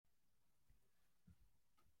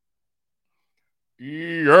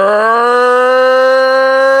Yeah!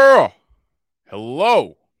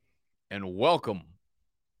 Hello and welcome.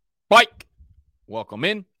 Bike. Welcome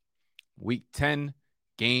in. Week 10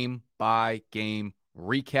 game by game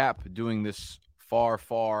recap. Doing this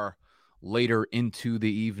far later into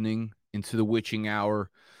the evening, into the witching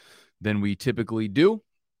hour than we typically do.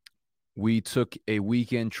 We took a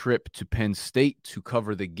weekend trip to Penn State to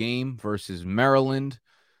cover the game versus Maryland.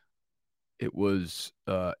 It was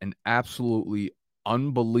an absolutely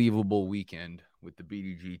unbelievable weekend with the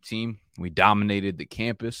BDG team. We dominated the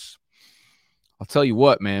campus. I'll tell you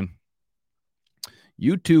what, man.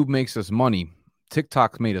 YouTube makes us money.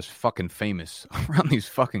 TikTok made us fucking famous around these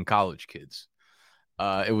fucking college kids.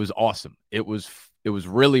 It was awesome. It was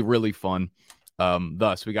really fun.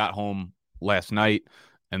 Thus, we got home last night,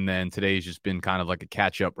 and then today's just been kind of like a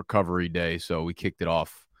catch-up recovery day, so we kicked it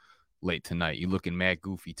off late tonight. You looking mad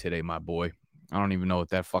goofy today, my boy. I don't even know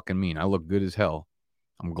what that fucking mean. I look good as hell.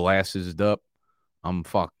 I'm glasses up. I'm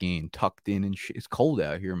fucking tucked in and shit. It's cold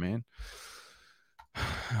out here, man.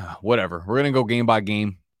 Whatever. We're going to go game by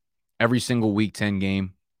game. Every single week 10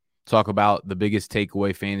 game. Talk about the biggest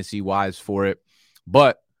takeaway fantasy-wise for it.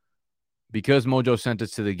 But because Mojo sent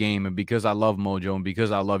us to the game and because I love Mojo and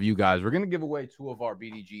because I love you guys, we're going to give away 2 of our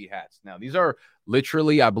BDG hats. Now, these are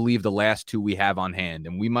literally, I believe, the last 2 we have on hand.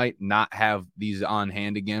 And we might not have these on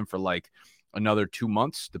hand again for like another 2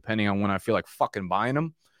 months, depending on when I feel like fucking buying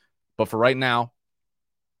them. But for right now,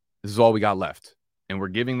 this is all we got left. And we're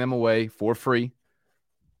giving them away for free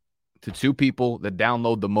to 2 people that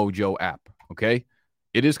download the Mojo app, okay?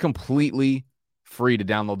 It is completely free to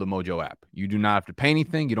download the Mojo app. You do not have to pay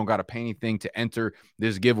anything. You don't got to pay anything to enter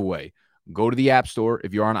this giveaway. Go to the App Store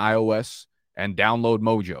if you're on iOS and download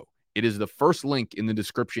Mojo. It is the first link in the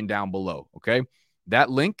description down below, okay? That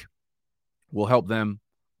link will help them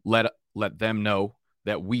let them know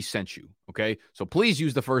that we sent you, okay? So please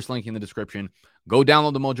use the first link in the description. Go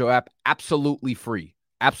download the Mojo app. Absolutely free.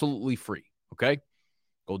 Absolutely free, okay?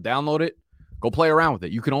 Go download it. Go play around with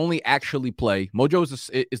it. You can only actually play. Mojo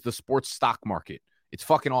is the sports stock market. It's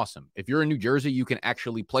fucking awesome. If you're in New Jersey, you can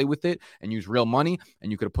actually play with it and use real money,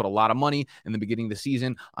 and you could have put a lot of money in the beginning of the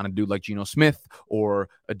season on a dude like Geno Smith or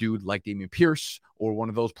a dude like Dameon Pierce or one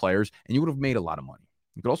of those players, and you would have made a lot of money.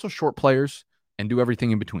 You could also short players and do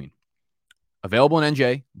everything in between. Available in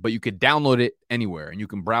NJ, but you could download it anywhere, and you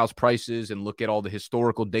can browse prices and look at all the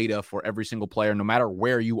historical data for every single player, no matter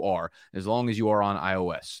where you are, as long as you are on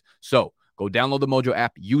iOS. So go download the Mojo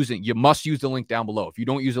app. You must use the link down below. If you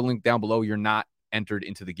don't use the link down below, you're not entered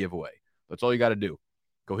into the giveaway. That's all you got to do.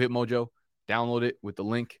 Go hit Mojo, download it with the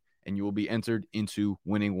link, and you will be entered into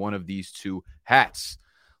winning one of these 2 hats.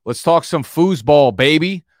 Let's talk some foosball,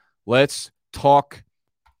 baby. Let's talk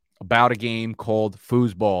about a game called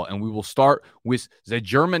foosball, and we will start with the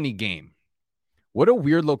Germany game. What a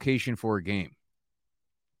weird location for a game.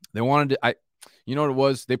 They wanted to, you know what it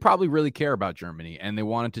was? They probably really care about Germany, and they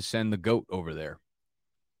wanted to send the GOAT over there.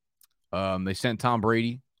 They sent Tom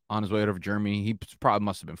Brady on his way over to Germany. He probably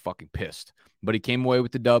must have been fucking pissed, but he came away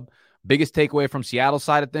with the dub. Biggest takeaway from Seattle's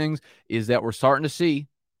side of things is that we're starting to see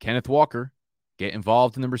Kenneth Walker get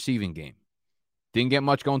involved in the receiving game. Didn't get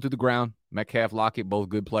much going through the ground. Metcalf, Lockett, both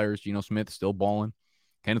good players. Geno Smith still balling.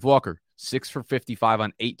 Kenneth Walker, 6 for 55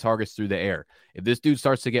 on 8 targets through the air. If this dude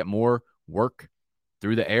starts to get more work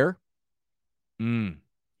through the air,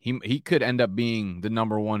 he could end up being the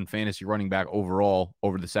number 1 fantasy running back overall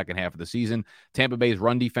over the second half of the season. Tampa Bay's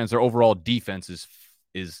run defense, their overall defense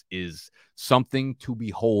is something to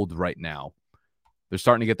behold right now. They're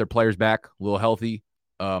starting to get their players back, a little healthy.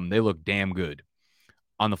 They look damn good.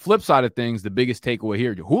 On the flip side of things, the biggest takeaway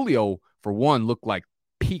here, Julio, for one, looked like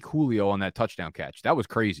peak Julio on that touchdown catch. That was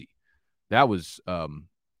crazy. That was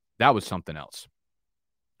something else.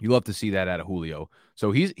 You love to see that out of Julio.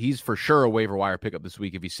 So he's for sure a waiver wire pickup this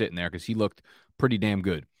week if he's sitting there because he looked pretty damn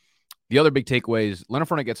good. The other big takeaway is Leonard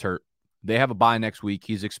Fournette gets hurt. They have a bye next week.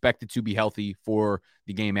 He's expected to be healthy for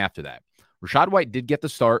the game after that. Rachaad White did get the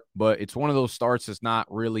start, but it's one of those starts that's not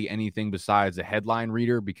really anything besides a headline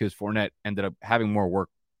reader because Fournette ended up having more work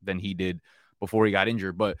than he did before he got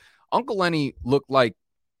injured. But Uncle Lenny looked like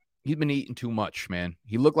he's been eating too much, man.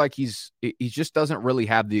 He looked like he just doesn't really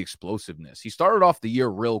have the explosiveness. He started off the year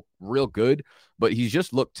real good, but he's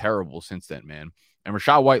just looked terrible since then, man. And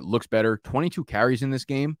Rachaad White looks better. 22 carries in this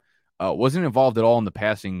game. Wasn't involved at all in the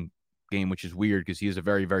passing game, which is weird because he is a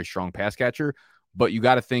very, very strong pass catcher. But you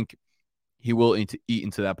got to think he will eat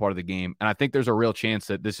into that part of the game. And I think there's a real chance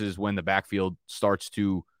that this is when the backfield starts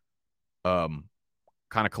to kind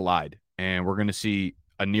of collide. And we're going to see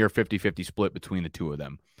a near 50-50 split between the 2 of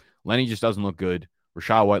them. Lenny just doesn't look good.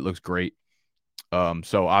 Rachaad White looks great.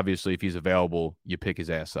 So obviously, if he's available, you pick his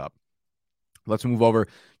ass up. Let's move over.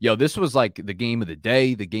 Yo, this was like the game of the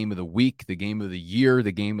day, the game of the week, the game of the year,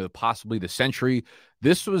 the game of possibly the century.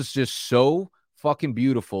 This was just so fucking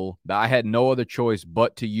beautiful that I had no other choice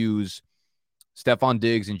but to use Stephon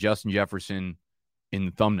Diggs and Justin Jefferson in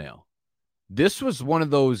the thumbnail. This was one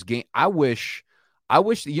of those games. I wish,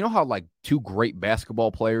 you know how like two great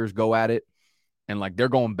basketball players go at it and like they're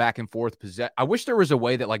going back and forth. I wish there was a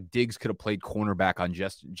way that like Diggs could have played cornerback on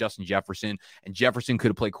Justin Jefferson and Jefferson could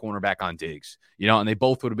have played cornerback on Diggs, and they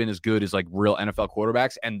both would have been as good as like real NFL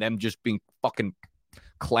quarterbacks and them just being fucking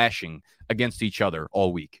clashing against each other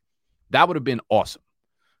all week. That would have been awesome.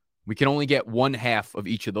 We can only get one half of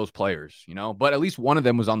each of those players, but at least one of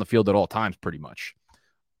them was on the field at all times pretty much.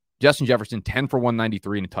 Justin Jefferson, 10 for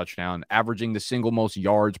 193 and a touchdown, averaging the single most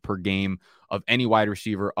yards per game of any wide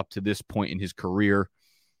receiver up to this point in his career.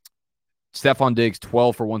 Stephon Diggs,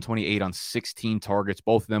 12 for 128 on 16 targets.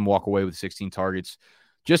 Both of them walk away with 16 targets.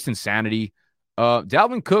 Just insanity.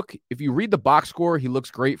 Dalvin Cook, if you read the box score, he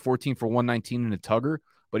looks great, 14 for 119 in a tugger,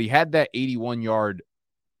 but he had that 81-yard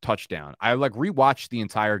touchdown. I rewatched the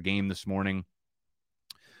entire game this morning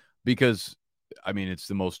because it's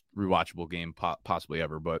the most rewatchable game possibly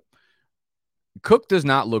ever, but Cook does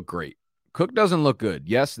not look great. Cook doesn't look good.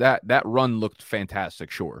 Yes, that run looked fantastic,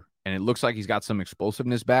 sure. And it looks like he's got some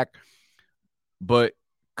explosiveness back. But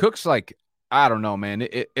Cook's like, I don't know, man.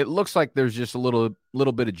 It looks like there's just a little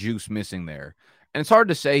bit of juice missing there. And it's hard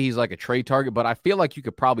to say he's like a trade target, but I feel like you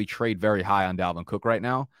could probably trade very high on Dalvin Cook right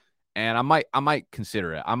now. And I might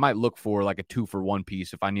consider it. I might look for like a 2-for-1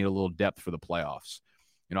 piece if I need a little depth for the playoffs.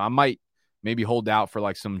 I might maybe hold out for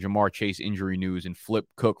like some Ja'Marr Chase injury news and flip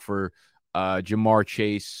Cook for Ja'Marr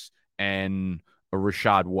Chase and a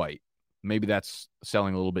Rachaad White. Maybe that's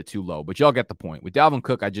selling a little bit too low, but y'all get the point. With Dalvin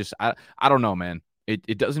Cook, I don't know, man.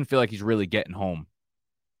 It doesn't feel like he's really getting home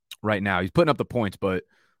right now. He's putting up the points, but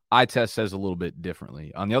eye test says a little bit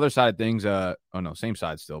differently. On the other side of things, same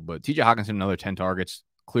side still, but TJ Hockenson, another 10 targets,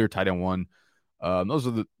 clear tight end one. Those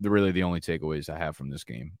are really the only takeaways I have from this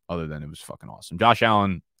game, other than it was fucking awesome. Josh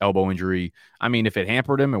Allen, elbow injury. If it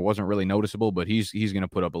hampered him, it wasn't really noticeable, but he's going to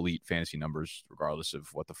put up elite fantasy numbers regardless of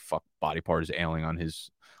what the fuck body part is ailing on his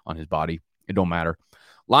body. It don't matter.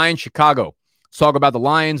 Lions, Chicago. Let's talk about the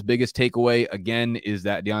Lions. Biggest takeaway, again, is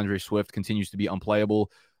that DeAndre Swift continues to be unplayable.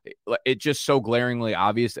 It's just so glaringly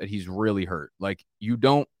obvious that he's really hurt. Like, you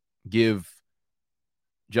don't give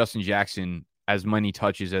Justin Jackson as many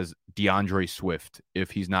touches as DeAndre Swift if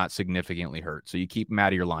he's not significantly hurt. So you keep him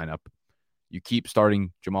out of your lineup. You keep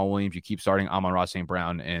starting Jamal Williams. You keep starting Amon-Ra St.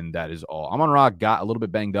 Brown, and that is all. Amon-Ra got a little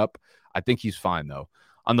bit banged up. I think he's fine, though.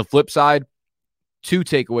 On the flip side, 2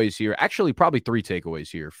 takeaways here. Actually, probably 3 takeaways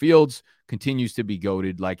here. Fields continues to be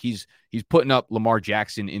goated. Like, he's putting up Lamar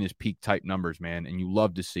Jackson in his peak type numbers, man, and you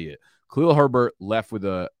love to see it. Khalil Herbert left with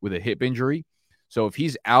a hip injury. So if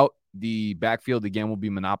he's out, the backfield again will be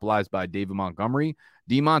monopolized by David Montgomery.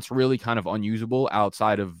 DeMont's really kind of unusable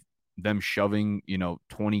outside of them shoving,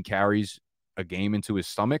 20 carries a game into his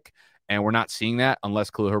stomach. And we're not seeing that unless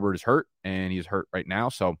Khalil Herbert is hurt, and he's hurt right now.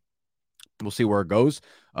 So we'll see where it goes.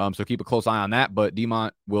 So keep a close eye on that. But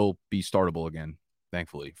DeMont will be startable again,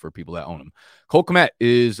 thankfully, for people that own him. Cole Kmet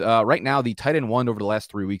is right now the tight end 1 over the last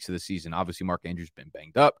 3 weeks of the season. Obviously, Mark Andrews been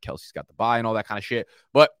banged up. Kelsey's got the bye and all that kind of shit.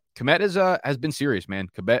 But Kmet has been serious, man.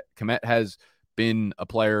 Kmet has been a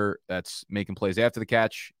player that's making plays after the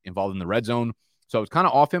catch, involved in the red zone. So it's kind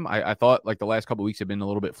of off him. I thought like the last couple of weeks have been a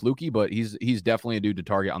little bit fluky, but he's definitely a dude to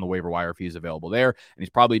target on the waiver wire if he's available there. And he's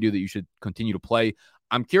probably a dude that you should continue to play.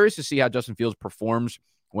 I'm curious to see how Justin Fields performs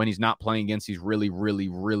when he's not playing against these really, really,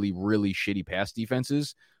 really, really shitty pass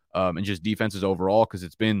defenses. And just defenses overall, because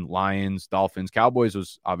it's been Lions, Dolphins, Cowboys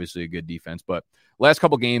was obviously a good defense. But last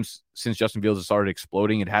couple games since Justin Fields has started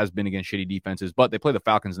exploding, it has been against shitty defenses. But they play the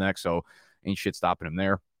Falcons next, so ain't shit stopping him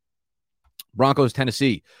there. Broncos,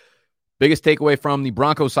 Tennessee. Biggest takeaway from the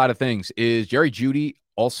Broncos side of things is Jerry Jeudy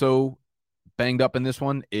also banged up in this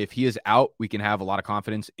one. If he is out, we can have a lot of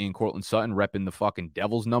confidence in Courtland Sutton repping the fucking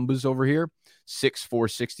Devils numbers over here.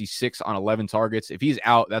 6'4", 66 on 11 targets. If he's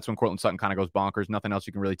out, that's when Courtland Sutton kind of goes bonkers. Nothing else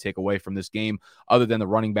you can really take away from this game other than the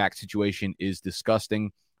running back situation is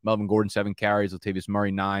disgusting. Melvin Gordon, 7 carries. Latavius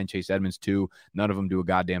Murray, 9. Chase Edmonds, 2. None of them do a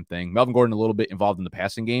goddamn thing. Melvin Gordon a little bit involved in the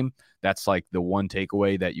passing game. That's like the one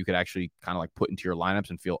takeaway that you could actually kind of like put into your lineups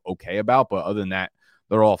and feel okay about. But other than that,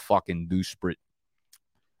 they're all fucking doosprit.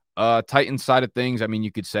 Titans side of things, I mean,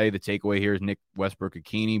 you could say the takeaway here is Nick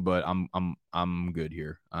Westbrook-Ikhine, but I'm good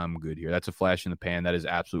here. I'm good here. That's a flash in the pan. That is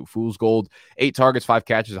absolute fool's gold. 8 targets, 5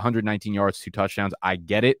 catches, 119 yards, 2 touchdowns. I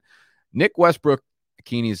get it. Nick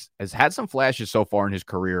Westbrook-Ikhine has had some flashes so far in his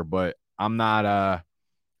career, but I'm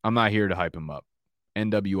not here to hype him up.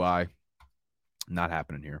 NWI, not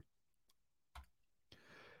happening here.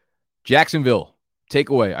 Jacksonville,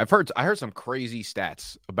 takeaway. I heard some crazy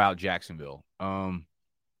stats about Jacksonville. And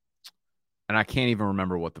I can't even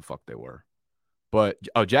remember what the fuck they were. But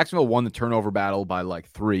Jacksonville won the turnover battle by like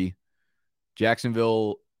 3.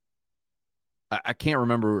 Jacksonville, I can't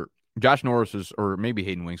remember. Josh Norris was, or maybe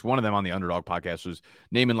Hayden Winks, one of them on the Underdog podcast was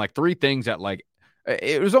naming like 3 things that like,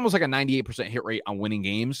 it was almost like a 98% hit rate on winning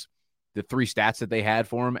games, the 3 stats that they had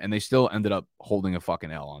for him, and they still ended up holding a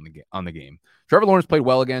fucking L on the game. Trevor Lawrence played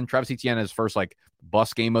well again. Travis Etienne had his first like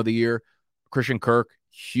bust game of the year. Christian Kirk,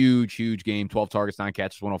 huge game, 12 targets, 9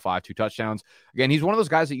 catches, 105, 2 touchdowns. Again, he's one of those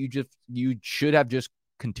guys that you should have just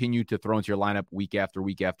continued to throw into your lineup week after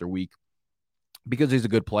week after week because he's a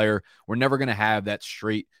good player. We're never going to have that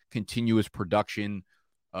straight continuous production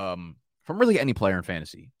from really any player in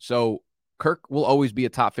fantasy. So Kirk will always be a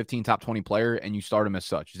top 15, top 20 player, and you start him as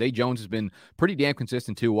such. Zay Jones has been pretty damn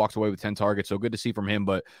consistent too, walks away with 10 targets, so good to see from him.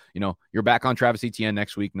 But, you're back on Travis Etienne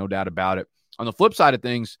next week, no doubt about it. On the flip side of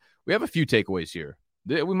things, we have a few takeaways here.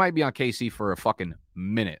 We might be on KC for a fucking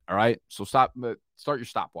minute, all right? So start your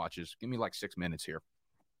stopwatches. Give me like 6 minutes here.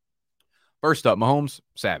 First up, Mahomes,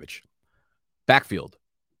 Savage. Backfield.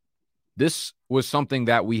 This was something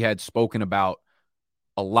that we had spoken about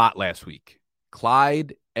a lot last week.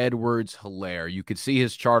 Clyde Edwards-Helaire. You could see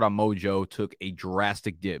his chart on Mojo took a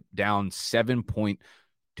drastic dip, down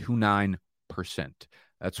 7.29%.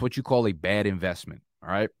 That's what you call a bad investment, all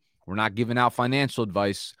right? We're not giving out financial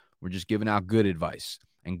advice. We're just giving out good advice.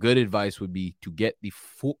 And good advice would be to get the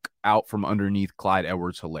fuck out from underneath Clyde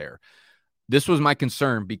Edwards-Helaire. This was my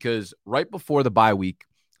concern because right before the bye week,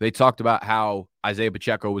 they talked about how Isaiah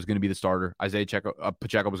Pacheco was going to be the starter.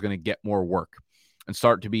 Pacheco was going to get more work and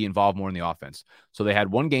start to be involved more in the offense. So they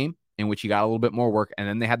had one game in which he got a little bit more work, and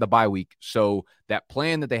then they had the bye week. So that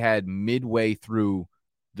plan that they had midway through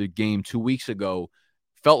the game 2 weeks ago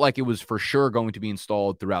felt like it was for sure going to be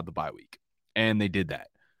installed throughout the bye week, and they did that.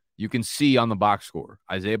 You can see on the box score,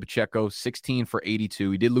 Isaiah Pacheco, 16 for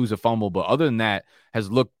 82. He did lose a fumble, but other than that,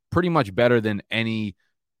 has looked pretty much better than any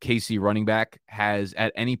KC running back has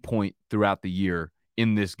at any point throughout the year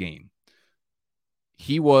in this game.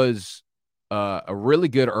 He was a really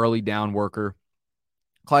good early down worker.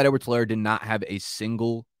 Clyde Edwards-Helaire did not have a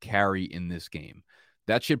single carry in this game.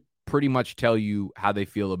 That should pretty much tell you how they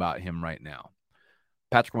feel about him right now.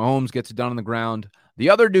 Patrick Mahomes gets it done on the ground. The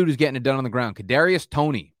other dude who's getting it done on the ground, Kadarius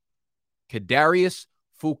Toney. Kadarius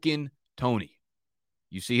fucking Toney.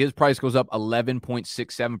 You see his price goes up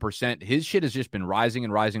 11.67%. His shit has just been rising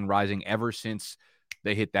and rising ever since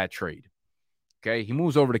they hit that trade. Okay, he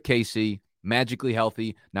moves over to KC, magically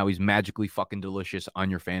healthy. Now he's magically fucking delicious on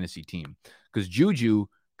your fantasy team because Juju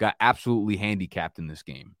got absolutely handicapped in this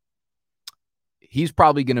game. He's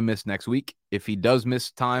probably going to miss next week. If he does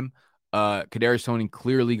miss time, Kadarius Toney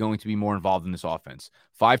clearly going to be more involved in this offense.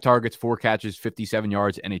 5 targets, 4 catches, 57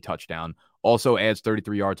 yards, and a touchdown. Also adds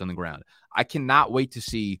 33 yards on the ground. I cannot wait to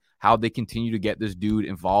see how they continue to get this dude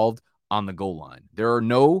involved on the goal line. There are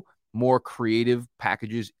no more creative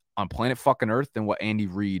packages on planet fucking Earth than what Andy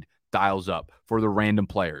Reid dials up for the random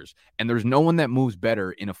players. And there's no one that moves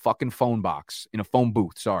better in a fucking phone booth,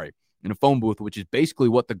 which is basically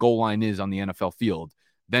what the goal line is on the NFL field,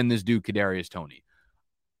 than this dude, Kadarius Toney.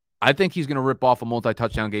 I think he's going to rip off a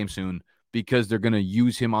multi-touchdown game soon because they're going to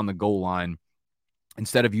use him on the goal line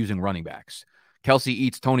instead of using running backs. Kelsey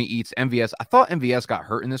eats, Toney eats, MVS. I thought MVS got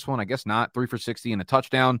hurt in this one. I guess not. 3 for 60 and a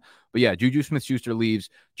touchdown. But yeah, Juju Smith-Schuster leaves.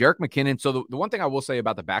 Jerick McKinnon. So the one thing I will say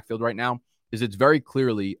about the backfield right now is it's very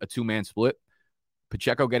clearly a 2-man split.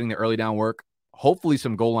 Pacheco getting the early down work, hopefully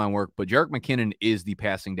some goal line work, but Jerick McKinnon is the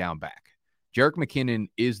passing down back. Jerick McKinnon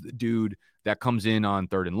is the dude that comes in on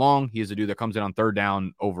 3rd and long. He is the dude that comes in on 3rd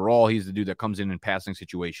down overall. He's the dude that comes in passing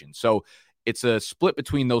situations. So it's a split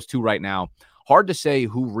between those two right now. Hard to say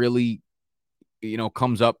who really,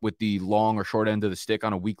 comes up with the long or short end of the stick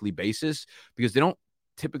on a weekly basis because they don't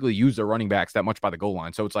typically use their running backs that much by the goal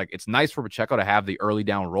line. So it's nice for Pacheco to have the early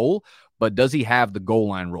down role, but does he have the goal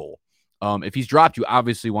line role? If he's dropped, you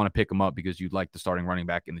obviously want to pick him up because you'd like the starting running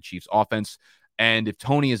back in the Chiefs offense. And if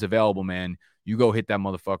Toney is available, man, you go hit that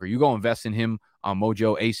motherfucker. You go invest in him on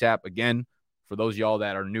Mojo ASAP. Again, for those of y'all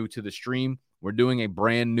that are new to the stream, we're doing a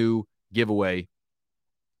brand new giveaway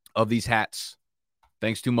of these hats.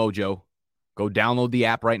 Thanks to Mojo. Go download the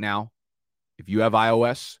app right now. If you have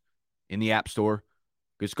iOS in the App Store,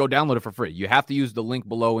 just go download it for free. You have to use the link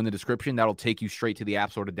below in the description. That'll take you straight to the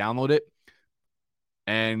App Store to download it.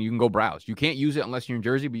 and you can go browse. You can't use it unless you're in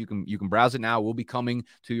Jersey, but you can browse it now. We'll be coming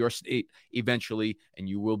to your state eventually, and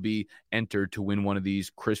you will be entered to win one of these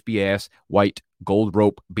crispy ass white gold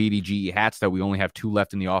rope BDG hats that we only have 2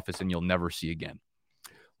 left in the office, and you'll never see again.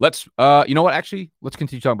 Let's, you know what? Actually, let's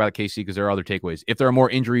continue talking about KC because there are other takeaways. If there are more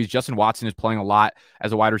injuries, Justin Watson is playing a lot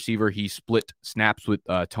as a wide receiver. He split snaps with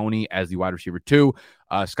Tony as the wide receiver too.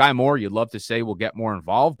 Sky Moore, you'd love to say will get more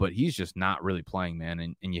involved, but he's just not really playing, man.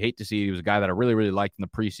 And you hate to see it. He was a guy that I really, really liked in the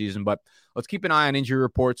preseason. But let's keep an eye on injury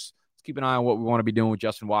reports. Let's keep an eye on what we want to be doing with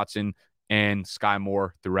Justin Watson and Sky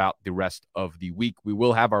Moore throughout the rest of the week. We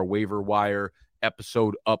will have our waiver wire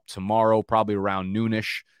episode up tomorrow, probably around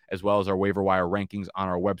noonish, as well as our waiver wire rankings on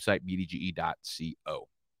our website, bdge.co.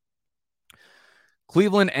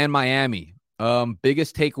 Cleveland and Miami.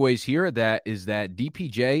 Biggest takeaways here is that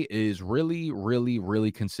DPJ is really, really,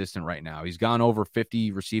 really consistent right now. He's gone over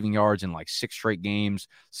 50 receiving yards in like 6 straight games,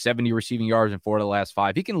 70 receiving yards in 4 of the last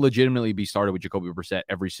 5. He can legitimately be started with Jacoby Brissett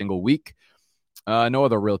every single week. No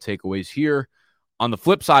other real takeaways here. On the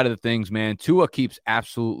flip side of the things, man, Tua keeps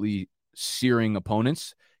absolutely searing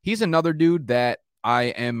opponents. He's another dude that I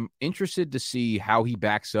am interested to see how he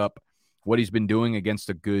backs up what he's been doing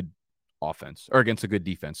against a good offense or against a good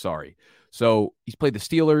defense. Sorry. So he's played the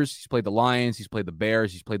Steelers, he's played the Lions, he's played the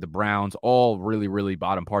Bears, he's played the Browns, all really, really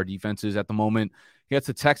bottom par defenses at the moment. He gets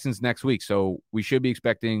the Texans next week. So we should be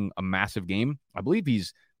expecting a massive game. I believe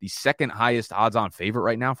he's the second highest odds on favorite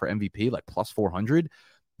right now for MVP, like plus 400.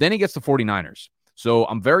 Then he gets the 49ers. So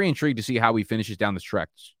I'm very intrigued to see how he finishes down the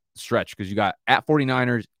stretch because you got at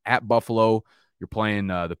 49ers, at Buffalo, you're playing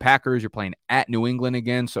the Packers, you're playing at New England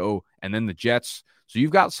again, so and then the Jets. So you've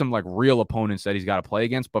got some like real opponents that he's got to play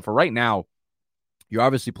against. But for right now, you're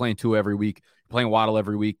obviously playing Tua every week. You're playing Waddle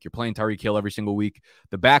every week. You're playing Tyreek Hill every single week.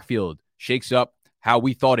 The backfield shakes up how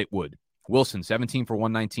we thought it would. Wilson, 17 for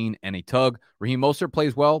 119 and a tug. Raheem Mostert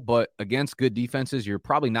plays well, but against good defenses, you're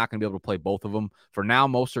probably not going to be able to play both of them. For now,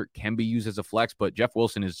 Mostert can be used as a flex, but Jeff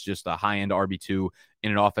Wilson is just a high-end RB2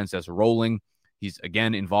 in an offense that's rolling. He's,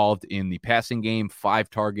 again, involved in the passing game, 5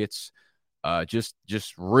 targets. Just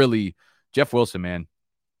really, Jeff Wilson, man.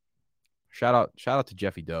 Shout out to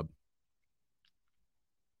Jeffy Dub.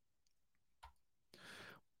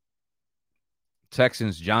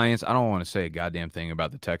 Texans, Giants. I don't want to say a goddamn thing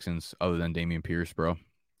about the Texans other than Dameon Pierce, bro.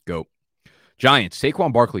 Go. Giants,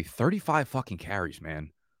 Saquon Barkley, 35 fucking carries,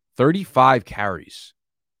 man. 35 carries.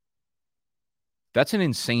 That's an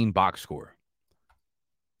insane box score.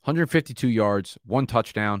 152 yards, 1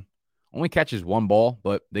 touchdown. Only catches 1 ball,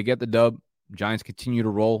 but they get the dub. Giants continue to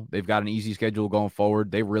roll. They've got an easy schedule going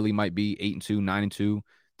forward. They really might be 8-2, 9-2,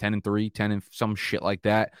 10-3, 10 and some shit like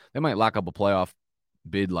that. They might lock up a playoff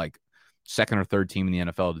bid like second or third team in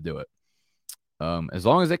the NFL to do it. As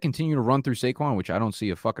long as they continue to run through Saquon, which I don't see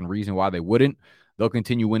a fucking reason why they wouldn't, they'll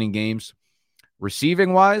continue winning games.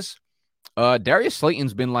 Receiving wise, Darius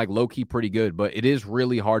Slayton's been like low-key pretty good, but it is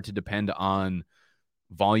really hard to depend on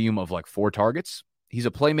volume of like 4 targets. He's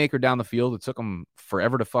a playmaker down the field. It took him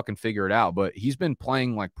forever to fucking figure it out, but he's been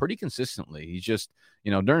playing like pretty consistently. He's just,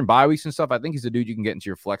 during bye weeks and stuff, I think he's a dude you can get into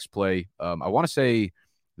your flex play. I want to say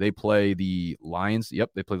they play the Lions.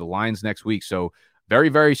 Yep, they play the Lions next week. So very,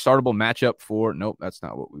 very startable matchup for, nope, that's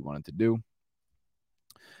not what we wanted to do.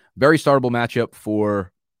 Very startable matchup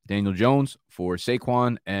for Daniel Jones, for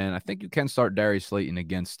Saquon, and I think you can start Darius Slayton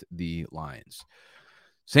against the Lions.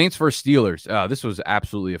 Saints versus Steelers. This was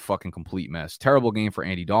absolutely a fucking complete mess. Terrible game for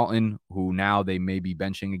Andy Dalton, who now they may be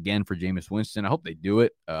benching again for Jameis Winston. I hope they do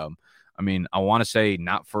it. I want to say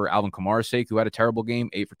not for Alvin Kamara's sake, who had a terrible game,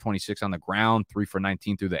 8 for 26 on the ground, 3 for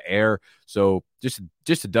 19 through the air. So just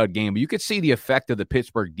a dud game. But you could see the effect of the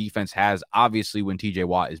Pittsburgh defense has, obviously, when TJ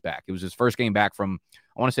Watt is back. It was his first game back from,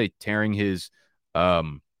 I want to say, tearing his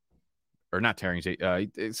or not tearing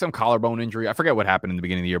his, some collarbone injury. I forget what happened in the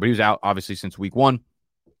beginning of the year, but he was out, obviously, since week 1.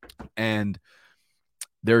 And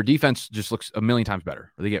their defense just looks a million times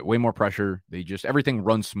better. They get way more pressure. Everything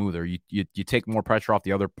runs smoother. You take more pressure off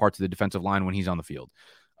the other parts of the defensive line when he's on the field.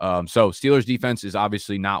 So Steelers defense is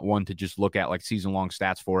obviously not one to just look at like season-long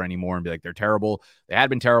stats for anymore and be like, they're terrible. They had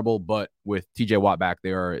been terrible, but with TJ Watt back,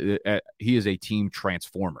 he is a team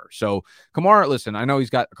transformer. So Kamara, listen, I know he's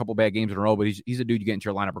got a couple bad games in a row, but he's a dude you get into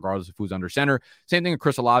your lineup regardless of who's under center. Same thing with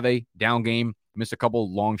Chris Olave, down game. Missed a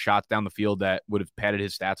couple long shots down the field that would have padded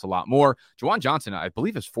his stats a lot more. Juwan Johnson, I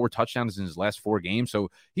believe, has 4 touchdowns in his last 4 games. So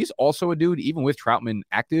he's also a dude, even with Troutman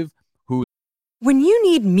active, who When you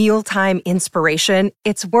need mealtime inspiration,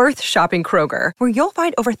 it's worth shopping Kroger, where you'll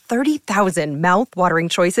find over 30,000 mouth-watering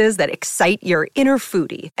choices that excite your inner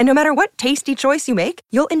foodie. And no matter what tasty choice you make,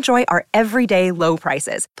 you'll enjoy our everyday low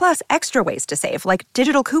prices, plus extra ways to save, like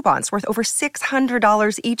digital coupons worth over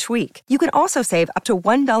 $600 each week. You can also save up to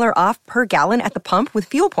 $1 off per gallon at the pump with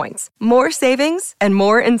fuel points. More savings and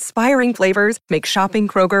more inspiring flavors make shopping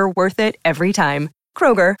Kroger worth it every time.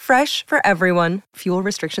 Kroger, fresh for everyone. Fuel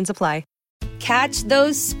restrictions apply. Catch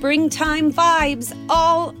those springtime vibes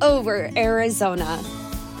all over Arizona.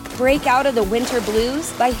 Break out of the winter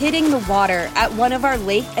blues by hitting the water at one of our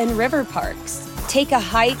lake and river parks. Take a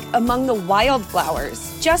hike among the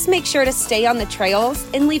wildflowers. Just make sure to stay on the trails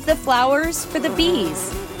and leave the flowers for the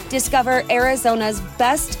bees. Discover Arizona's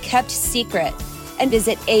best kept secret and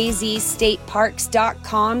visit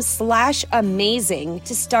azstateparks.com/amazing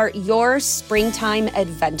to start your springtime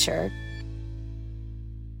adventure.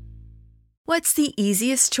 What's the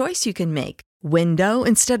easiest choice you can make? Window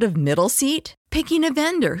instead of middle seat? Picking a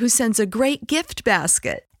vendor who sends a great gift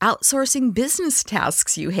basket? Outsourcing business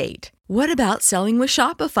tasks you hate? What about selling with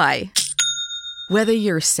Shopify? Whether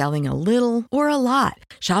you're selling a little or a lot,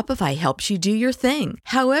 Shopify helps you do your thing,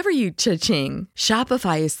 however you cha-ching.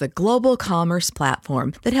 Shopify is the global commerce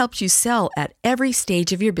platform that helps you sell at every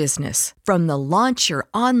stage of your business. From the launch your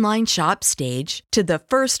online shop stage to the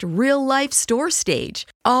first real-life store stage,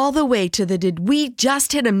 all the way to the did we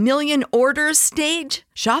just hit a million orders stage.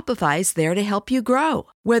 Shopify's there to help you grow.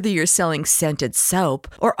 Whether you're selling scented soap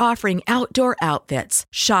or offering outdoor outfits,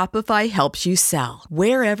 Shopify helps you sell.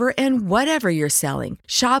 Wherever and whatever you're selling,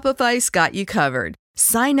 Shopify's got you covered.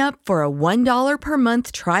 Sign up for a $1 per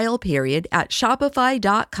month trial period at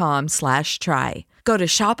shopify.com/try. Go to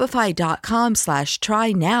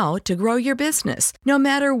shopify.com/try now to grow your business, no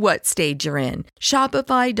matter what stage you're in.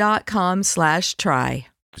 Shopify.com/try.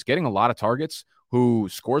 He's getting a lot of targets. Who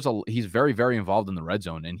scores he's very, very involved in the red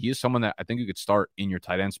zone. And he is someone that I think you could start in your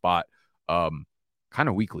tight end spot kind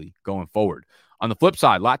of weekly going forward. On the flip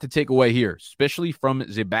side, a lot to take away here, especially from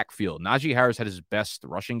the backfield. Najee Harris had his best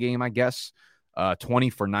rushing game, I guess, 20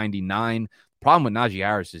 for 99. Problem with Najee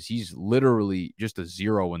Harris is he's literally just a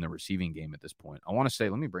zero in the receiving game at this point. I want to say,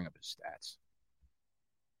 let me bring up his stats.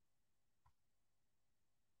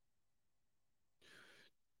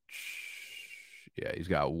 Yeah, he's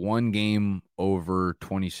got one game over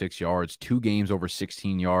 26 yards, 2 games over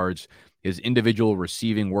 16 yards. His individual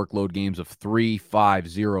receiving workload games of 3, 5,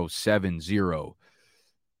 0, 7, 0.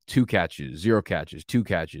 2 catches, 0 catches, 2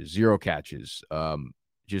 catches, 0 catches.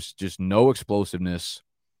 Just no explosiveness.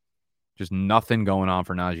 Just nothing going on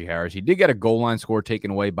for Najee Harris. He did get a goal line score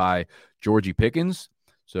taken away by Georgie Pickens.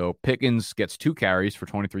 So Pickens gets 2 carries for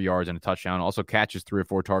 23 yards and a touchdown, also catches 3 or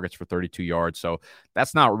 4 targets for 32 yards. So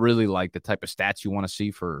that's not really like the type of stats you want to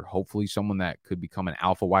see for hopefully someone that could become an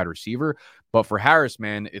alpha wide receiver. But for Harris,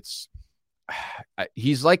 man,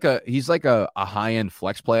 he's like a high-end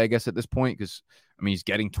flex play, I guess, at this point, because I mean, he's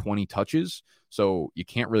getting 20 touches. So you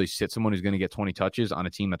can't really sit someone who's going to get 20 touches on a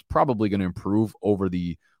team that's probably going to improve over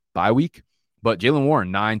the bye week. But Jaylen Warren,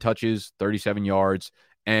 9 touches, 37 yards.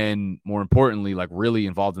 And more importantly, like really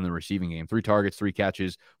involved in the receiving game. 3 targets, 3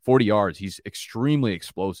 catches, 40 yards. He's extremely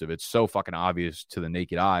explosive. It's so fucking obvious to the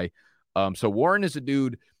naked eye. So Warren is a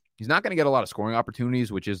dude. He's not going to get a lot of scoring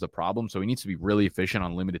opportunities, which is the problem. So he needs to be really efficient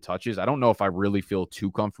on limited touches. I don't know if I really feel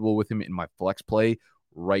too comfortable with him in my flex play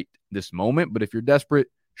right this moment. But if you're desperate,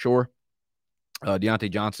 sure.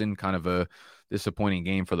 Deontay Johnson, kind of a disappointing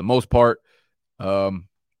game for the most part.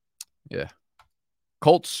 Yeah.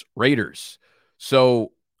 Colts, Raiders.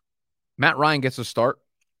 So Matt Ryan gets a start,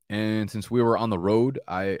 and since we were on the road,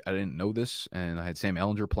 I didn't know this, and I had Sam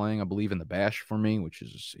Ehlinger playing, I believe, in the Bash for me, which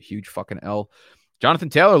is a huge fucking L. Jonathan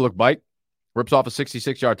Taylor looked bite, rips off a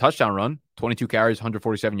 66-yard touchdown run, 22 carries,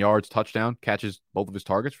 147 yards, touchdown, catches both of his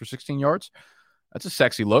targets for 16 yards. That's a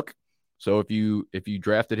sexy look. So if you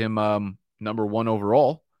drafted him number 1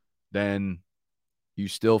 overall, then you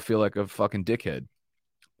still feel like a fucking dickhead.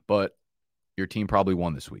 But your team probably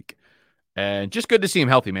won this week. And just good to see him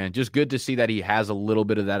healthy, man. Just good to see that he has a little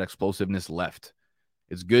bit of that explosiveness left.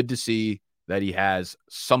 It's good to see that he has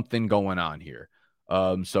something going on here.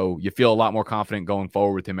 So you feel a lot more confident going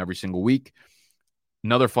forward with him every single week.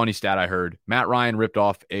 Another funny stat I heard, Matt Ryan ripped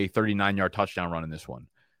off a 39-yard touchdown run in this one.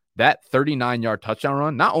 That 39-yard touchdown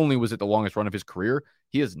run, not only was it the longest run of his career,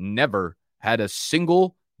 he has never had a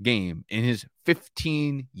single game in his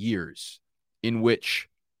 15 years in which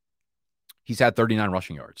he's had 39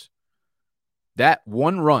 rushing yards. That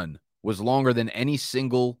one run was longer than any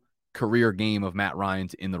single career game of Matt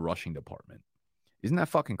Ryan's in the rushing department. Isn't that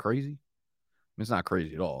fucking crazy? I mean, it's not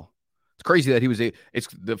crazy at all. It's crazy that it's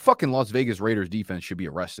the fucking Las Vegas Raiders defense should be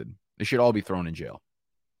arrested. They should all be thrown in jail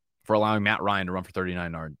for allowing Matt Ryan to run for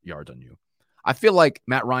 39 yards on you. I feel like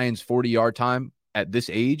Matt Ryan's 40-yard time at this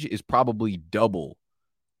age is probably double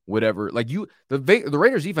whatever. Like the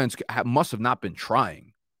Raiders defense must have not been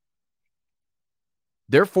trying.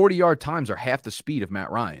 Their 40-yard times are half the speed of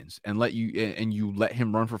Matt Ryan's, and you let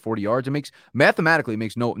him run for 40 yards. It makes mathematically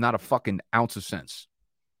not a fucking ounce of sense.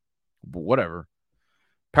 But whatever.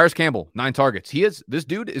 Paris Campbell, 9 targets. This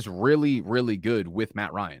dude is really, really good with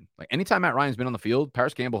Matt Ryan. Like anytime Matt Ryan's been on the field,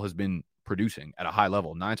 Paris Campbell has been producing at a high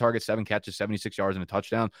level. 9 targets, 7 catches, 76 yards, and a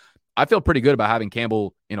touchdown. I feel pretty good about having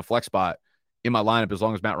Campbell in a flex spot in my lineup as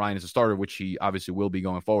long as Matt Ryan is a starter, which he obviously will be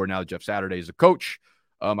going forward now that Jeff Saturday is a coach.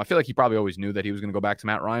 I feel like he probably always knew that he was going to go back to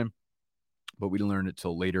Matt Ryan, but we didn't learn it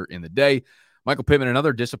till later in the day. Michael Pittman,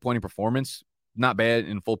 another disappointing performance. Not bad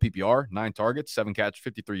in full PPR. 9 targets, 7 catches,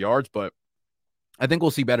 53 yards, but I think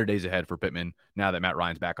we'll see better days ahead for Pittman now that Matt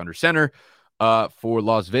Ryan's back under center. For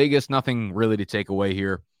Las Vegas, nothing really to take away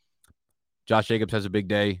here. Josh Jacobs has a big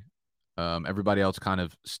day. Everybody else kind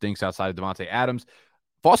of stinks outside of Devontae Adams.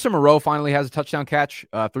 Foster Moreau finally has a touchdown catch,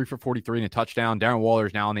 3 for 43 and a touchdown. Darren Waller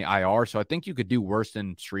is now on the IR, so I think you could do worse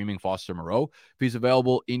than streaming Foster Moreau if he's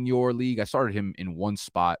available in your league. I started him in one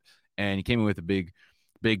spot, and he came in with a big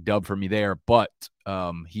dub for me there, but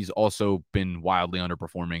he's also been wildly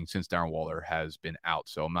underperforming since Darren Waller has been out,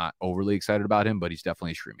 so I'm not overly excited about him, but he's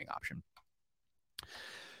definitely a streaming option.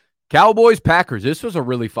 Cowboys, Packers. This was a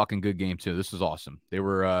really fucking good game, too. This was awesome. They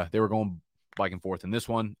were going back and forth in this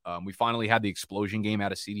one. We finally had the explosion game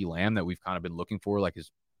out of CeeDee Lamb that we've kind of been looking for, like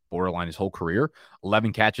his borderline his whole career.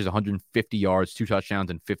 11 catches, 150 yards, 2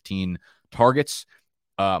 touchdowns, and 15 targets.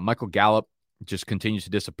 Michael Gallup just continues to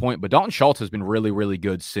disappoint, but Dalton Schultz has been really, really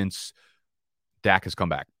good since Dak has come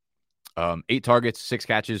back. 8 targets, 6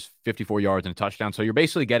 catches, 54 yards, and a touchdown. So you're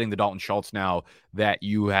basically getting the Dalton Schultz now that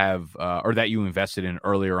you have or that you invested in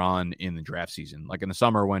earlier on in the draft season. Like in the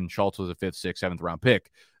summer when Schultz was a 5th, 6th, 7th round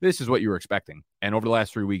pick, this is what you were expecting. And over the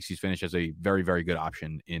last 3 weeks, he's finished as a very, very good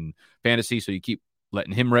option in fantasy. So you keep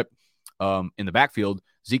letting him rip. In the backfield,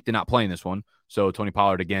 Zeke did not play in this one. So Tony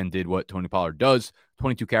Pollard again did what Tony Pollard does.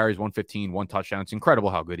 22 carries, 115, 1 touchdown. It's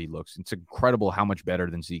incredible how good he looks. It's incredible how much better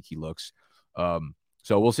than Zeke he looks.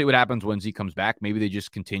 So we'll see what happens when Zeke comes back. Maybe they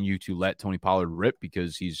just continue to let Tony Pollard rip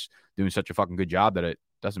because he's doing such a fucking good job that it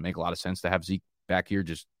doesn't make a lot of sense to have Zeke back here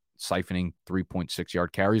just siphoning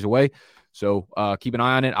 3.6-yard carries away. So keep an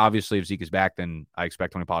eye on it. Obviously, if Zeke is back, then I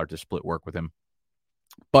expect Tony Pollard to split work with him.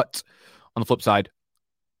 But on the flip side,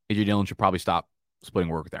 A.J. Dillon should probably stop splitting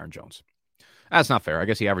work with Aaron Jones. That's not fair. I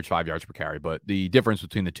guess he averaged 5 yards per carry, but the difference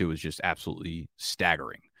between the two is just absolutely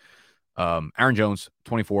staggering. Aaron Jones,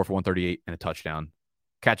 24 for 138 and a touchdown.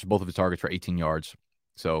 Catches both of his targets for 18 yards.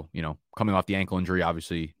 So, coming off the ankle injury,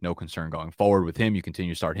 obviously no concern going forward with him. You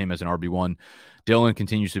continue to start him as an RB1. Dillon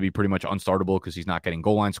continues to be pretty much unstartable because he's not getting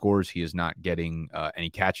goal line scores. He is not getting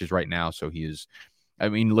any catches right now. So he is,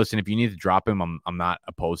 listen, if you need to drop him, I'm not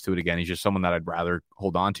opposed to it. Again, he's just someone that I'd rather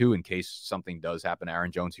hold on to in case something does happen to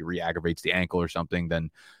Aaron Jones. He re-aggravates the ankle or something,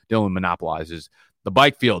 then Dillon monopolizes the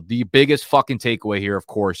bike field. The biggest fucking takeaway here, of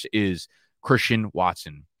course, is Christian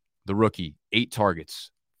Watson, the rookie, 8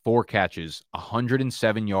 targets, 4 catches,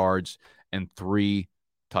 107 yards, and 3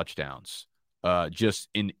 touchdowns. Just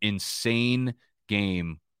an insane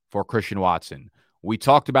game for Christian Watson. We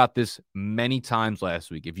talked about this many times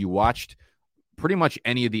last week. If you watched pretty much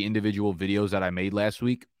any of the individual videos that I made last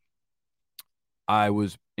week, I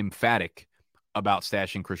was emphatic about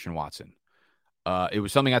stashing Christian Watson. It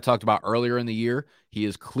was something I talked about earlier in the year. He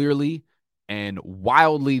is clearly and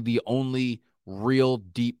wildly the only real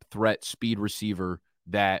deep threat speed receiver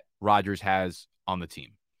that Rodgers has on the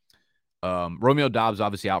team. Romeo Doubs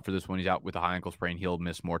obviously out for this one. He's out with a high ankle sprain. He'll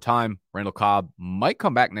miss more time. Randall Cobb might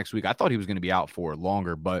come back next week. I thought he was going to be out for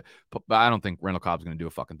longer, but I don't think Randall Cobb's going to do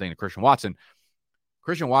a fucking thing to Christian Watson.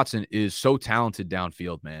 Christian Watson is so talented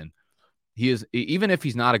downfield, man. He is, even if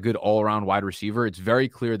he's not a good all-around wide receiver, it's very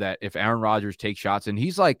clear that if Aaron Rodgers takes shots, and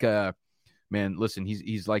he's like a man, listen,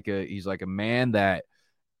 he's like a man that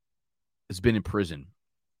has been in prison.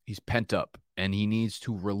 He's pent up and he needs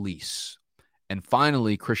to release. And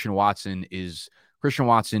finally, Christian Watson is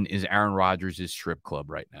Aaron Rodgers' strip club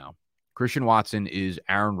right now. Christian Watson is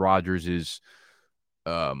Aaron Rodgers'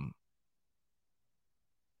 hooker.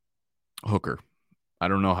 I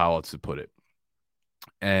don't know how else to put it.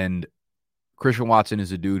 And Christian Watson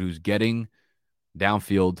is a dude who's getting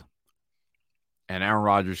downfield and Aaron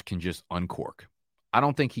Rodgers can just uncork. I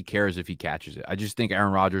don't think he cares if he catches it. I just think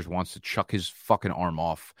Aaron Rodgers wants to chuck his fucking arm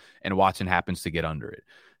off and Watson happens to get under it.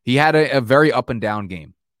 He had a very up and down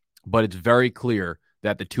game, but it's very clear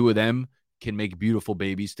that the two of them can make beautiful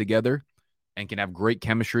babies together and can have great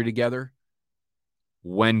chemistry together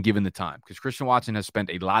when given the time. Because Christian Watson has spent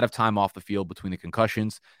a lot of time off the field between the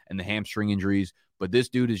concussions and the hamstring injuries, but this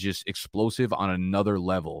dude is just explosive on another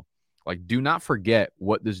level. Like, do not forget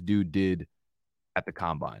what this dude did at the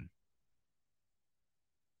combine.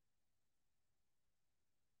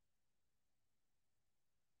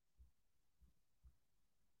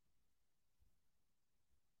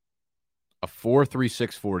 A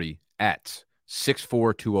 4.36 40 at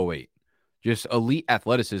 6'4", 208. Just elite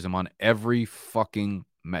athleticism on every fucking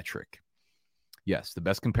metric. Yes, the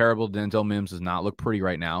best comparable to Denzel Mims does not look pretty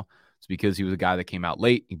right now. It's because he was a guy that came out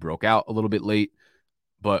late. He broke out a little bit late,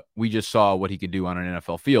 but we just saw what he could do on an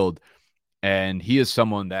NFL field. And he is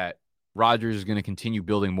someone that Rodgers is going to continue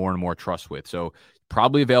building more and more trust with. So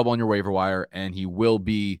probably available on your waiver wire, and he will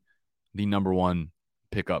be the number one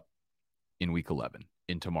pickup in week 11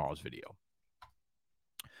 in tomorrow's video.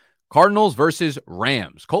 Cardinals versus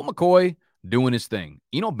Rams. Colt McCoy doing his thing.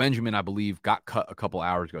 Eno Benjamin, I believe, got cut a couple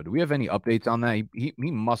hours ago. Do we have any updates on that? He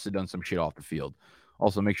must have done some shit off the field.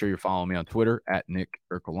 Also, make sure you're following me on Twitter at Nick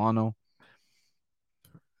Ercolano.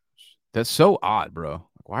 That's so odd, bro.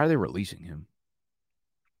 Why are they releasing him?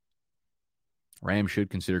 Rams should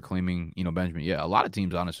consider claiming Eno Benjamin. Yeah, a lot of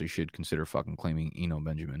teams honestly should consider fucking claiming Eno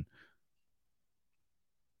Benjamin.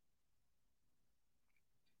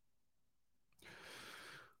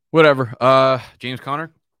 Whatever. James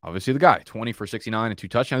Conner, obviously the guy. 20 for 69 and 2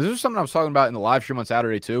 touchdowns. This is something I was talking about in the live stream on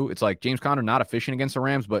Saturday too. It's like James Conner not efficient against the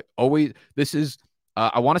Rams, but always this is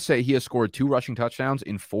I want to say he has scored 2 rushing touchdowns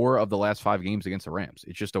in 4 of the last 5 games against the Rams.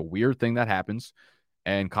 It's just a weird thing that happens.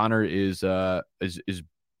 And Conner is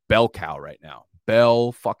bell cow right now.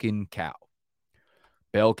 Bell fucking cow.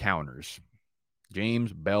 Bell counters.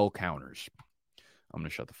 James Bell counters. I'm going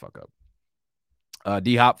to shut the fuck up.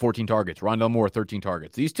 D-Hop, 14 targets. Rondell Moore, 13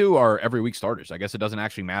 targets. These two are every week starters. I guess it doesn't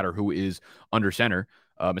actually matter who is under center,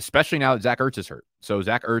 especially now that Zach Ertz is hurt. So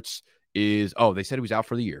Zach Ertz is, they said he was out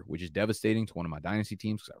for the year, which is devastating to one of my dynasty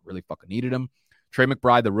teams because I really fucking needed him. Trey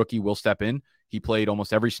McBride, the rookie, will step in. He played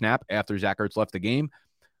almost every snap after Zach Ertz left the game.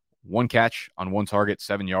 1 catch on 1 target,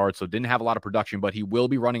 7 yards. So didn't have a lot of production, but he will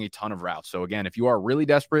be running a ton of routes. So again, if you are really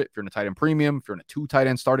desperate, if you're in a tight end premium, if you're in a 2 tight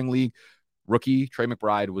end starting league, rookie Trey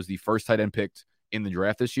McBride was the first tight end picked in the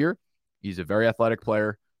draft this year. He's a very athletic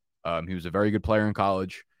player. He was a very good player in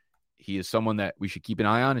college. He is someone that we should keep an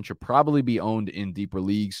eye on and should probably be owned in deeper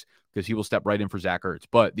leagues because he will step right in for Zach Ertz.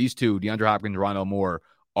 But these two, DeAndre Hopkins and Rondell Moore,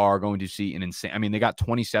 are going to see an insane. I mean, they got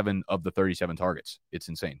 27 of the 37 targets. It's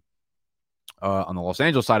insane. On the Los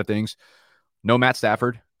Angeles side of things, no Matt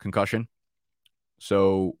Stafford, concussion.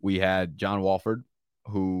 So we had John Wolford,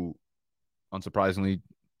 who unsurprisingly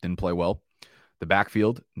didn't play well. The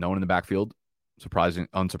backfield, no one in the backfield.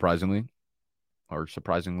 Unsurprisingly,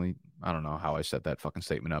 I don't know how I set that fucking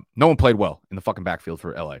statement up. No one played well in the fucking backfield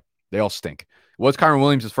for LA. They all stink. It was Kyren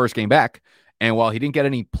Williams' first game back, and while he didn't get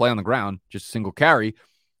any play on the ground, just a single carry,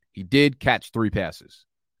 he did catch 3 passes.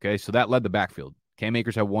 Okay, so that led the backfield. Cam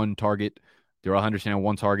Akers had 1 target. Darrell Henderson had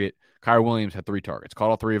 1 target. Kyren Williams had 3 targets. Caught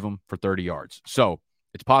all 3 of them for 30 yards. So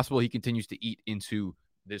it's possible he continues to eat into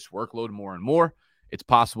this workload more and more. It's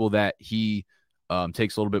possible that he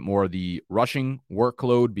takes a little bit more of the rushing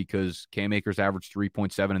workload because Cam Akers averaged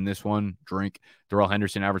 3.7 in this one. Darrell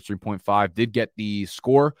Henderson averaged 3.5. Did get the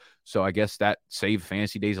score, so I guess that saved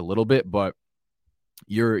fantasy days a little bit, but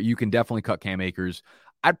you can definitely cut Cam Akers.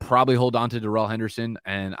 I'd probably hold on to Darrell Henderson,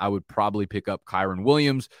 and I would probably pick up Kyren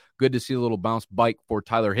Williams. Good to see a little bounce bike for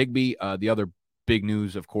Tyler Higbee. The other big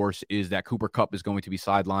news, of course, is that Cooper Kupp is going to be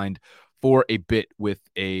sidelined for a bit with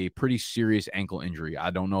a pretty serious ankle injury.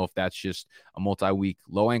 I don't know if that's just a multi-week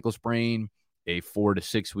low ankle sprain, a 4 to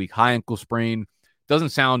 6 week high ankle sprain. Doesn't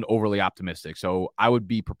sound overly optimistic. So I would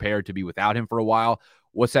be prepared to be without him for a while.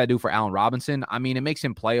 What's that do for Allen Robinson? I mean, it makes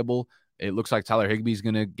him playable. It looks like Tyler Higbee is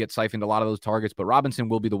going to get siphoned a lot of those targets, but Robinson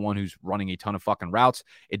will be the one who's running a ton of fucking routes.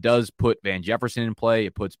 It does put Van Jefferson in play.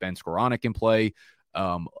 It puts Ben Skoranek in play.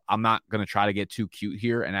 I'm not going to try to get too cute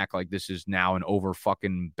here and act like this is now an over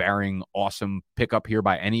fucking bearing awesome pickup here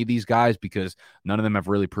by any of these guys because none of them have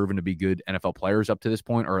really proven to be good NFL players up to this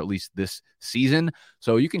point, or at least this season.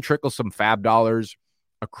 So you can trickle some fab dollars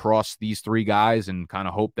across these 3 guys and kind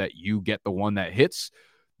of hope that you get the one that hits.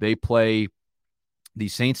 They play the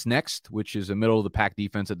Saints next, which is a middle of the pack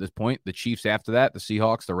defense at this point. The Chiefs after that, the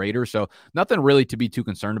Seahawks, the Raiders. So nothing really to be too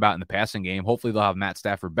concerned about in the passing game. Hopefully they'll have Matt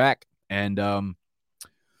Stafford back. And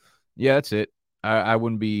yeah, that's it. I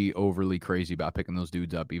wouldn't be overly crazy about picking those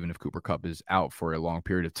dudes up, even if Cooper Kupp is out for a long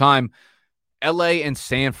period of time. LA and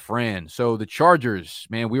San Fran. So the Chargers,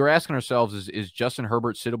 man, we were asking ourselves, is Justin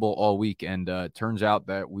Herbert sittable all week? And it turns out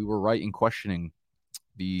that we were right in questioning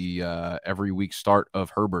the every week start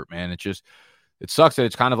of Herbert, man. It sucks that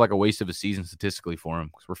it's kind of like a waste of a season statistically for him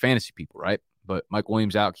because we're fantasy people, right? But Mike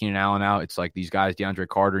Williams out, Keenan Allen out. It's like these guys, DeAndre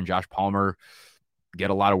Carter and Josh Palmer, get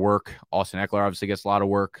a lot of work. Austin Eckler obviously gets a lot of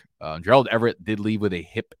work. Gerald Everett did leave with a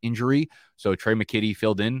hip injury. So Trey McKitty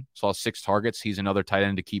filled in, saw 6 targets. He's another tight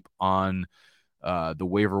end to keep on the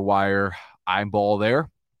waiver wire eyeball there.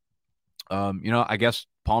 I guess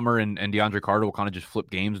Palmer and DeAndre Carter will kind of just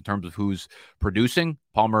flip games in terms of who's producing.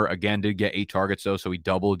 Palmer, again, did get 8 targets, though, so he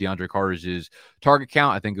doubled DeAndre Carter's target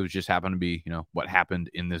count. I think it was just happened to be, what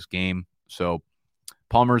happened in this game. So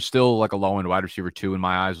Palmer's still like a low-end wide receiver 2 in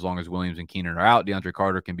my eyes, as long as Williams and Keenan are out. DeAndre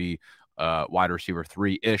Carter can be wide receiver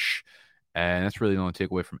 3-ish, and that's really the only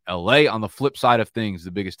takeaway from LA. On the flip side of things,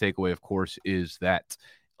 the biggest takeaway, of course, is that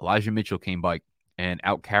Elijah Mitchell came back and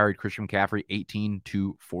out-carried Christian McCaffrey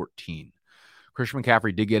 18-14. Christian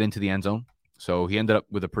McCaffrey did get into the end zone, so he ended up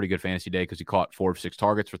with a pretty good fantasy day because he caught 4 of 6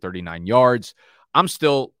 targets for 39 yards. I'm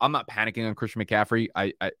not panicking on Christian McCaffrey.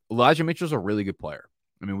 Elijah Mitchell's a really good player.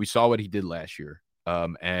 I mean, we saw what he did last year,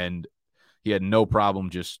 and he had no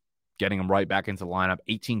problem just getting him right back into the lineup.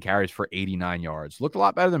 18 carries for 89 yards. Looked a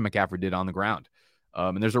lot better than McCaffrey did on the ground.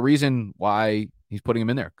 And there's a reason why he's putting him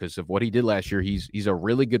in there, because of what he did last year. He's a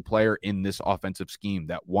really good player in this offensive scheme.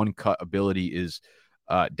 That one-cut ability is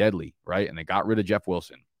deadly, right? And they got rid of Jeff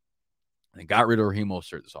Wilson. They got rid of Raheem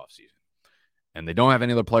Mostert this offseason. And they don't have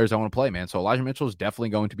any other players that want to play, man. So Elijah Mitchell is definitely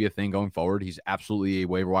going to be a thing going forward. He's absolutely a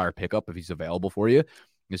waiver wire pickup if he's available for you.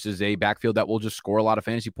 This is a backfield that will just score a lot of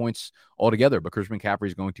fantasy points altogether, but Christian McCaffrey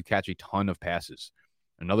is going to catch a ton of passes.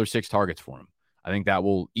 Another 6 targets for him. I think that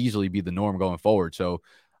will easily be the norm going forward. So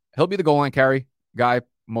he'll be the goal line carry guy,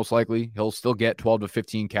 most likely. He'll still get 12 to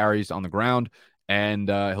 15 carries on the ground, and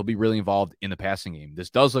he'll be really involved in the passing game. This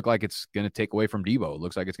does look like it's going to take away from Debo. It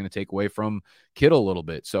looks like it's going to take away from Kittle a little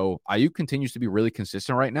bit. So Ayuk continues to be really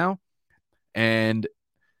consistent right now, and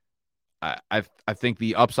I think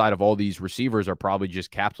the upside of all these receivers are probably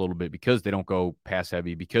just capped a little bit because they don't go pass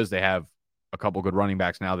heavy, because they have a couple good running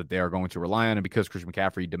backs now that they are going to rely on, and because Christian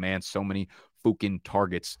McCaffrey demands so many fucking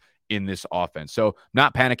targets in this offense. So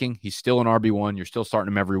not panicking. He's still an RB1. You're still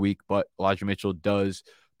starting him every week, but Elijah Mitchell does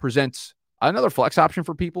present another flex option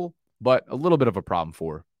for people, but a little bit of a problem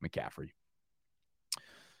for McCaffrey.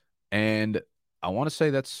 And I want to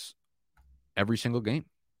say that's every single game,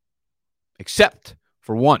 except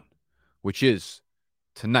for one, which is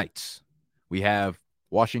tonight's. We have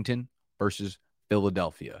Washington versus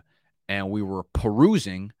Philadelphia. And we were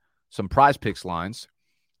perusing some Prize Picks lines,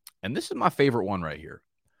 and this is my favorite one right here.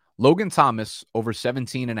 Logan Thomas over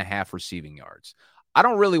 17.5 receiving yards. I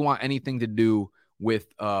don't really want anything to do with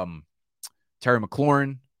Terry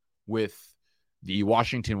McLaurin, with the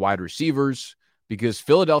Washington wide receivers, because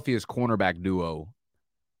Philadelphia's cornerback duo,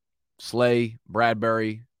 Slay,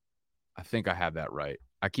 Bradbury, I think I have that right.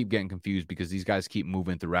 I keep getting confused because these guys keep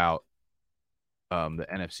moving throughout the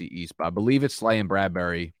NFC East, but I believe it's Slay and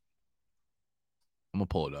Bradbury. I'm going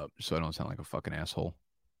to pull it up so I don't sound like a fucking asshole.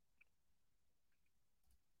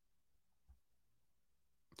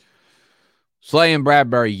 Slay and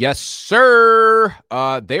Bradbury, yes, sir.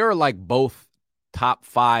 They are like both top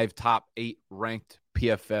 5, top 8 ranked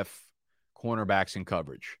PFF cornerbacks in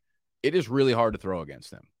coverage. It is really hard to throw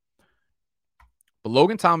against them. But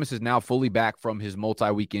Logan Thomas is now fully back from his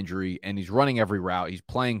multi-week injury, and he's running every route. He's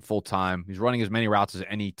playing full-time. He's running as many routes as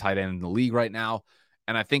any tight end in the league right now,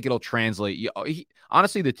 and I think it'll translate.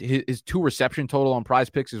 Honestly, his 2 reception total on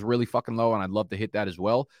Prize Picks is really fucking low, and I'd love to hit that as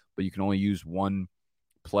well, but you can only use one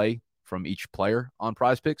play from each player on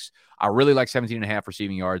Prize Picks. I really like 17.5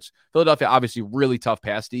 receiving yards. Philadelphia, obviously, really tough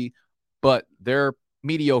pass D, but they're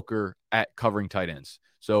mediocre at covering tight ends.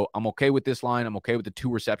 So I'm okay with this line. I'm okay with the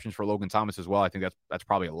 2 receptions for Logan Thomas as well. I think that's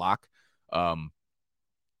probably a lock. So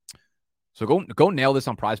go nail this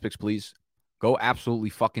on Prize Picks, please. Go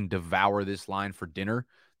absolutely fucking devour this line for dinner.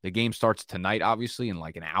 The game starts tonight, obviously, in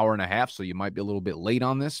like an hour and a half, so you might be a little bit late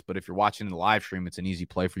on this. But if you're watching the live stream, it's an easy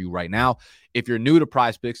play for you right now. If you're new to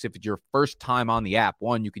Prize Picks, if it's your first time on the app,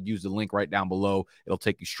 one, you could use the link right down below. It'll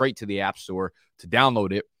take you straight to the App Store to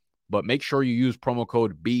download it. But make sure you use promo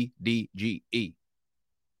code BDGE.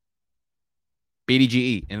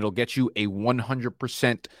 BDGE, and it'll get you a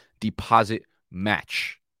 100% deposit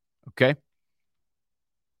match. Okay?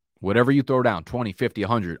 Whatever you throw down, 20, 50,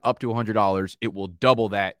 100, up to $100, it will double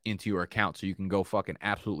that into your account, so you can go fucking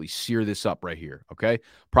absolutely sear this up right here, okay?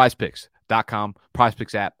 PrizePicks.com,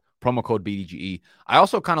 PrizePicks app, promo code BDGE. I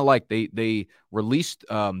also kind of like they released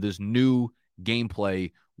this new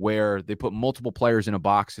gameplay where they put multiple players in a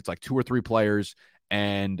box. It's like 2 or 3 players,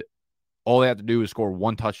 and all they have to do is score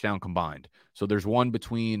 1 touchdown combined. So there's one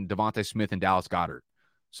between Devontae Smith and Dallas Goedert.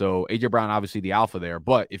 So A.J. Brown, obviously the alpha there.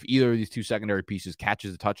 But if either of these 2 secondary pieces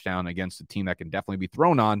catches a touchdown against a team that can definitely be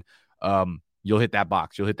thrown on, you'll hit that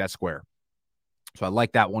box. You'll hit that square. So I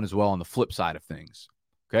like that one as well on the flip side of things.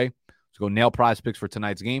 Okay? Let's go nail prize picks for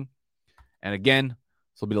tonight's game. And again,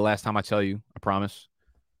 this will be the last time I tell you, I promise.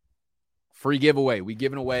 Free giveaway. We've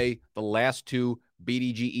given away the last 2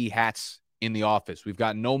 BDGE hats in the office. We've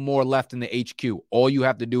got no more left in the HQ. All you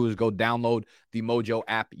have to do is go download the Mojo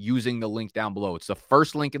app using the link down below. It's the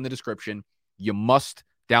first link in the description. You must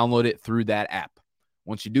download it through that app.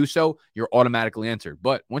 Once you do so, you're automatically entered.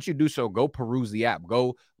 But once you do so, go peruse the app.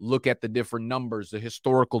 Go look at the different numbers, the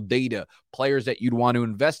historical data, players that you'd want to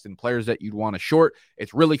invest in, players that you'd want to short.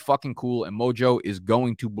 It's really fucking cool, and Mojo is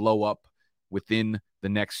going to blow up within the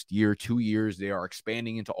next year, 2 years. They are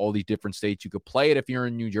expanding into all these different states. You could play it if you're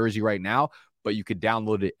in New Jersey right now, but you could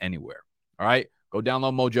download it anywhere. All right? Go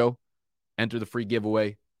download Mojo. Enter the free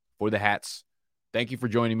giveaway for the hats. Thank you for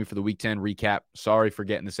joining me for the Week 10 recap. Sorry for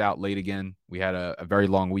getting this out late again. We had a very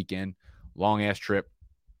long weekend, long-ass trip.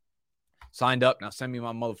 Signed up. Now send me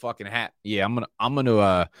my motherfucking hat. Yeah, I'm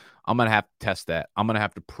gonna have to test that. I'm gonna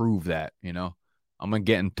have to prove that, you know. I'm going to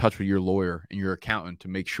get in touch with your lawyer and your accountant to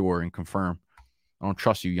make sure and confirm. I don't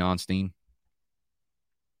trust you, Jan Steen.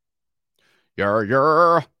 All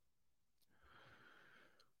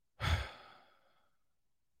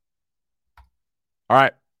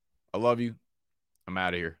right. I love you. I'm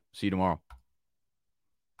out of here. See you tomorrow.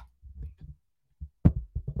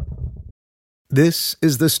 This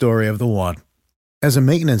is the story of the one. As a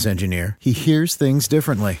maintenance engineer, he hears things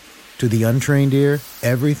differently. To the untrained ear,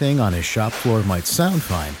 everything on his shop floor might sound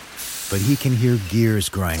fine, but he can hear gears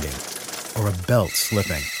grinding or a belt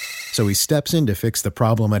slipping. So he steps in to fix the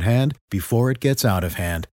problem at hand before it gets out of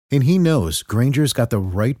hand. And he knows Grainger's got the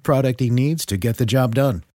right product he needs to get the job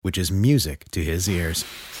done, which is music to his ears.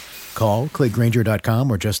 Call, click Grainger.com,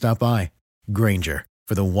 or just stop by. Grainger,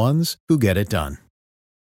 for the ones who get it done.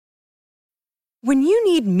 When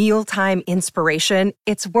you need mealtime inspiration,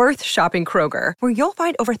 it's worth shopping Kroger, where you'll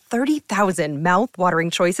find over 30,000 mouth-watering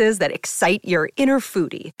choices that excite your inner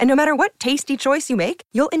foodie. And no matter what tasty choice you make,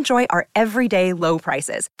 you'll enjoy our everyday low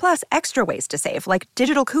prices, plus extra ways to save, like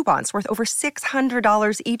digital coupons worth over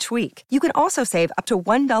 $600 each week. You can also save up to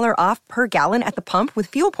 $1 off per gallon at the pump with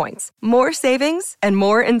fuel points. More savings and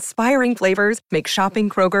more inspiring flavors make shopping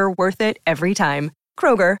Kroger worth it every time.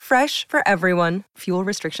 Kroger, fresh for everyone. Fuel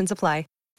restrictions apply.